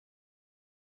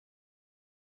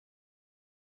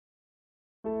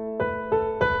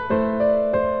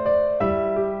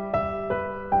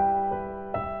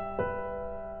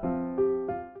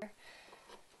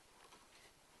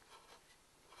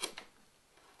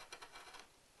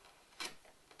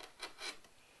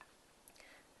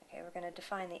we're going to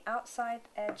define the outside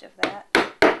edge of that,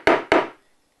 and then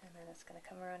it's going to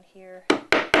come around here, and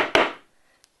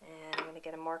I'm going to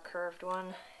get a more curved one,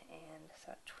 and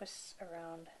so it twists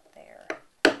around there.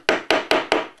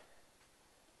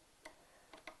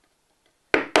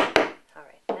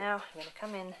 Alright, now I'm going to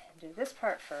come in and do this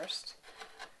part first.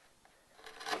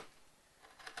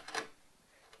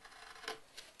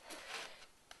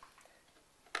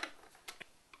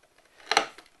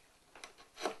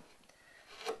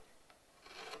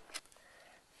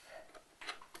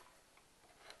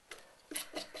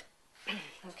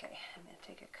 Okay, I'm going to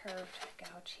take a curved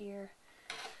gouge here.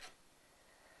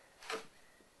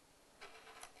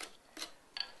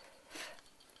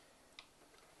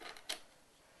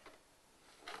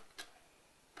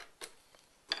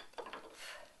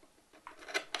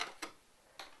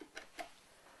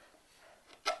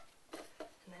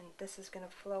 And then this is going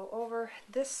to flow over.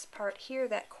 This part here,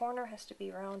 that corner has to be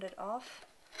rounded off.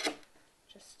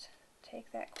 Just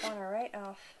take that corner right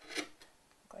off.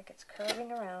 Look like it's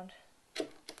curving around.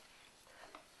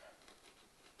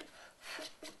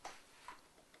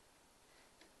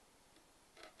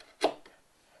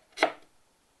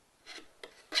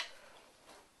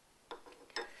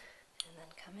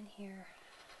 Come in here.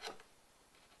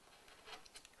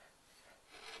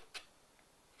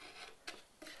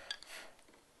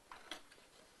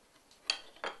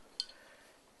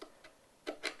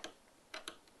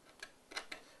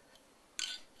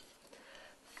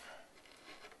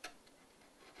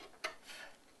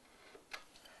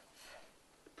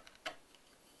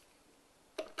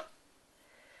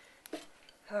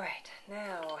 Alright,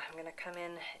 now I'm going to come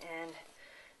in and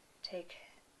take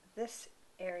this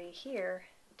area here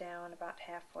down about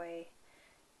halfway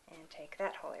and take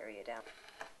that whole area down.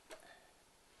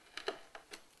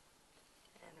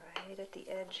 And right at the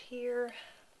edge here,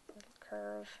 little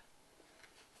curve.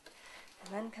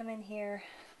 And then come in here,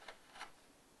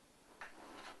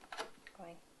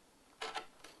 going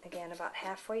again about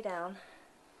halfway down.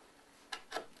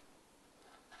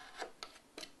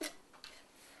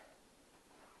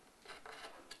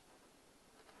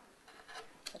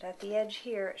 But at the edge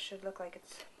here, it should look like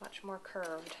it's much more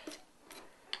curved.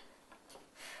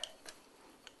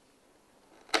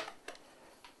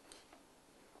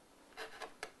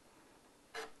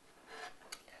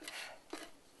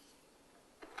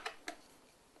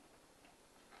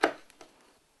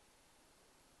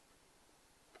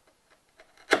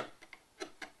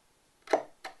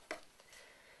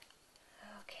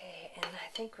 Okay, and I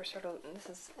think we're sort of, this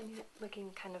is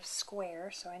looking kind of square,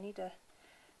 so I need to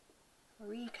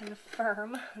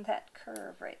reconfirm that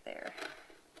curve right there.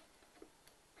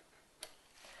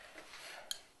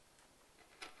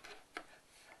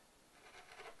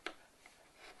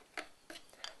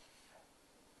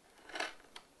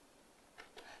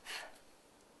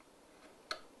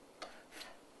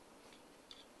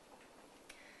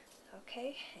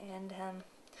 Okay, and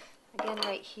again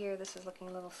right here this is looking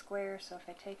a little square, so if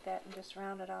I take that and just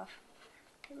round it off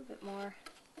a little bit more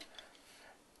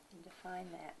and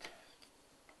define that.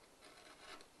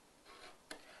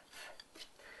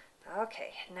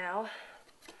 Okay, now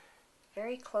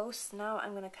very close. Now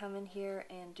I'm going to come in here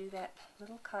and do that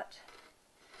little cut,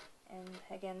 and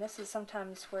again this is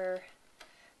sometimes where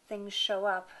things show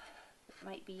up. It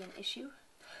might be an issue.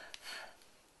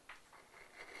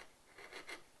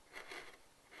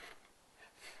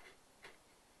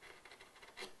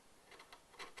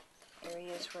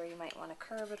 Areas where you might want to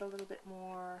curve it a little bit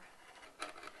more.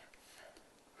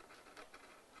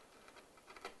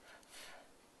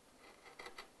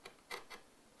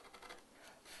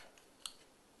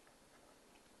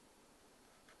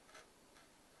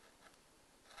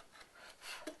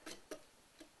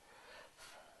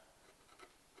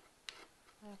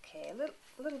 Okay,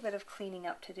 a little bit of cleaning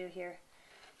up to do here.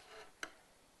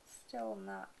 Still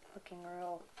not looking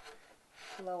real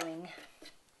flowing.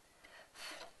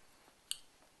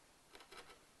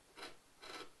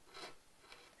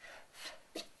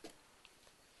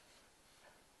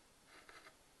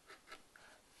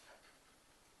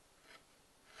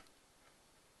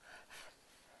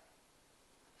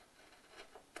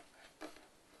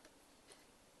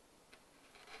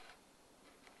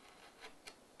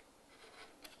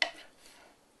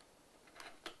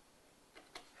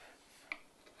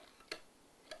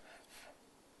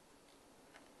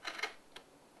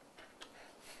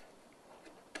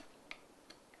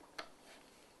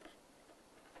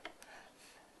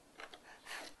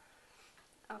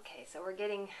 Okay, so we're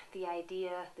getting the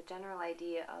idea, the general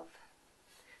idea of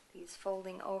these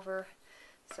folding over.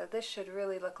 So this should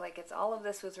really look like it's, all of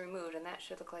this was removed, and that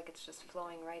should look like it's just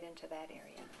flowing right into that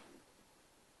area.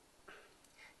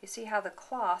 You see how the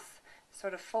cloth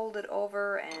sort of folded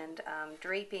over and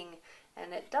draping,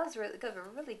 and it does give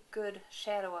a really good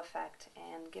shadow effect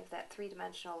and give that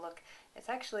three-dimensional look. It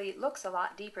actually looks a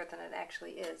lot deeper than it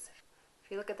actually is.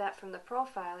 If you look at that from the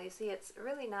profile, you see it's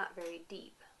really not very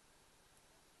deep.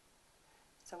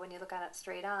 So when you look at it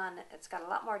straight on, it's got a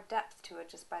lot more depth to it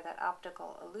just by that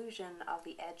optical illusion of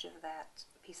the edge of that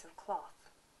piece of cloth.